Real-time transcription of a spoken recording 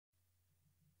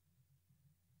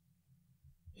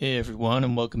Hey everyone,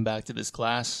 and welcome back to this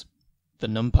class, the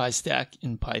Numpy stack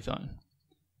in Python.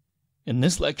 In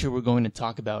this lecture, we're going to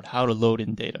talk about how to load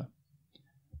in data.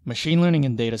 Machine learning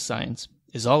and data science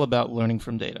is all about learning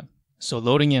from data, so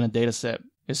loading in a data set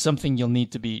is something you'll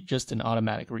need to be just an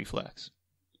automatic reflex.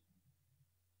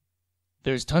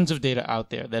 There's tons of data out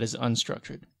there that is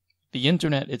unstructured. The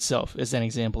internet itself is an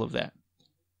example of that.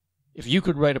 If you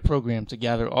could write a program to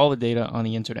gather all the data on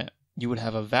the internet, you would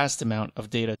have a vast amount of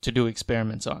data to do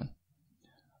experiments on.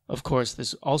 Of course,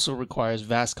 this also requires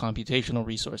vast computational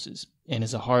resources and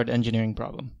is a hard engineering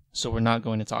problem, so we're not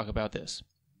going to talk about this.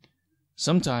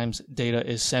 Sometimes data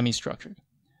is semi-structured.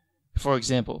 For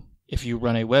example, if you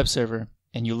run a web server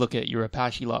and you look at your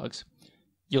Apache logs,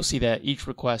 you'll see that each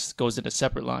request goes in a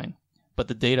separate line, but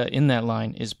the data in that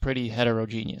line is pretty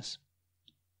heterogeneous.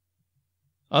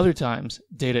 Other times,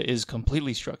 data is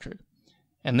completely structured.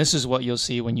 And this is what you'll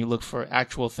see when you look for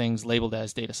actual things labeled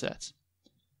as datasets.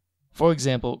 For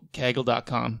example,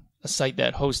 Kaggle.com, a site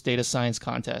that hosts data science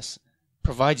contests,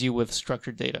 provides you with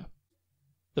structured data.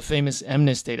 The famous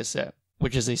MNIST dataset,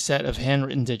 which is a set of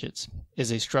handwritten digits, is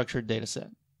a structured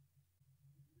dataset.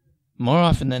 More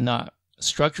often than not,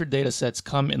 structured datasets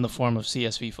come in the form of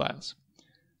CSV files.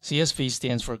 CSV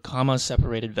stands for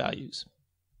comma-separated values.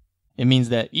 It means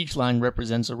that each line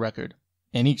represents a record,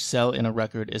 and each cell in a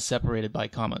record is separated by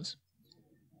commas.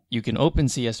 You can open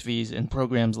CSVs in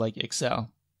programs like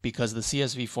Excel because the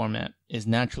CSV format is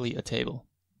naturally a table.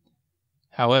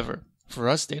 However, for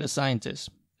us data scientists,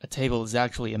 a table is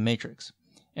actually a matrix,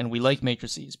 and we like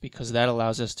matrices because that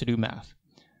allows us to do math.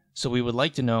 So we would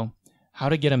like to know how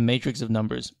to get a matrix of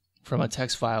numbers from a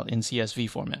text file in CSV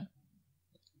format.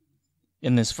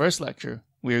 In this first lecture,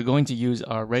 we are going to use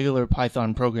our regular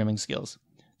Python programming skills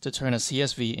to turn a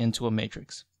CSV into a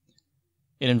matrix.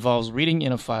 It involves reading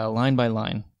in a file line by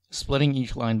line, splitting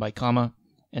each line by comma,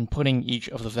 and putting each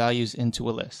of the values into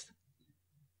a list.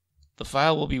 The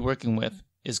file we'll be working with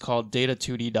is called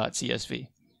data2d.csv,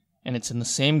 and it's in the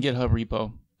same GitHub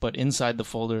repo, but inside the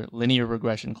folder linear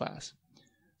regression class.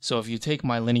 So if you take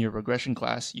my linear regression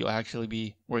class, you'll actually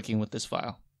be working with this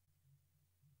file.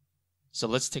 So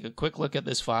let's take a quick look at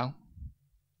this file.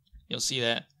 You'll see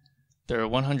that there are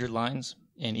 100 lines,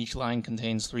 and each line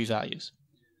contains 3 values.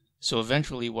 So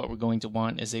eventually what we're going to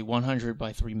want is a 100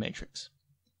 by 3 matrix.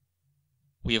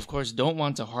 We of course don't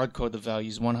want to hardcode the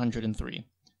values 100 and 3,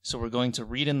 so we're going to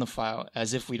read in the file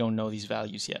as if we don't know these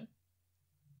values yet.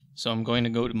 So I'm going to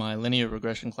go to my linear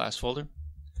regression class folder.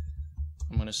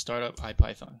 I'm going to start up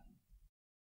IPython.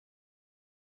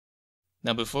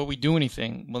 Now before we do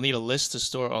anything, we'll need a list to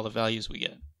store all the values we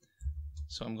get.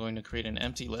 So I'm going to create an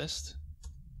empty list.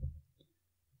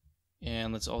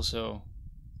 And let's also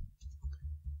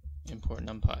import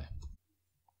Numpy.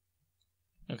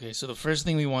 Okay, so the first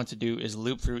thing we want to do is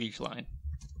loop through each line.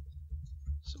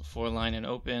 So for line and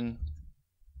open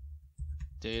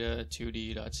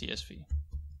data2d.csv.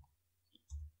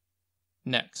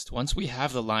 Next, once we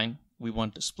have the line, we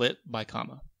want to split by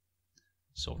comma.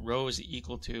 So row is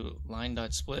equal to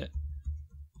line.split,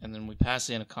 and then we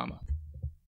pass in a comma.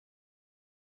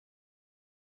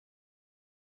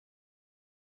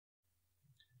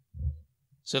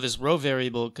 So this row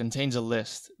variable contains a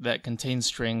list that contains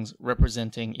strings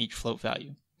representing each float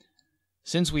value.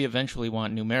 Since we eventually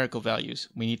want numerical values,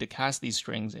 we need to cast these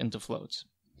strings into floats.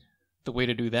 The way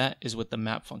to do that is with the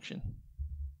map function.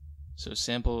 So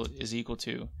sample is equal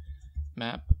to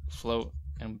map float,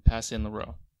 and we pass in the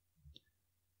row.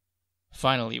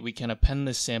 Finally, we can append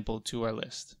this sample to our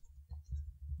list.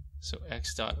 So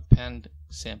x.append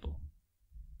sample.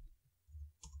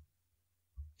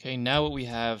 Okay, now what we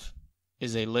have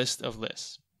is a list of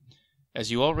lists. As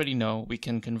you already know, we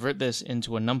can convert this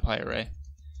into a NumPy array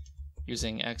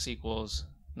using x equals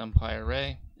NumPy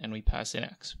array, and we pass in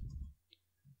x.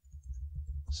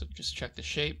 So just check the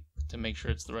shape to make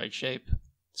sure it's the right shape.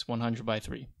 It's 100 by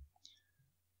 3.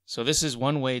 So this is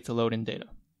one way to load in data.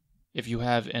 If you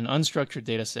have an unstructured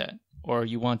data set, or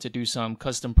you want to do some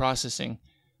custom processing,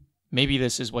 maybe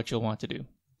this is what you'll want to do.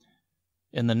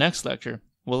 In the next lecture,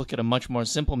 we'll look at a much more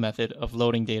simple method of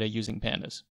loading data using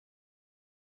pandas.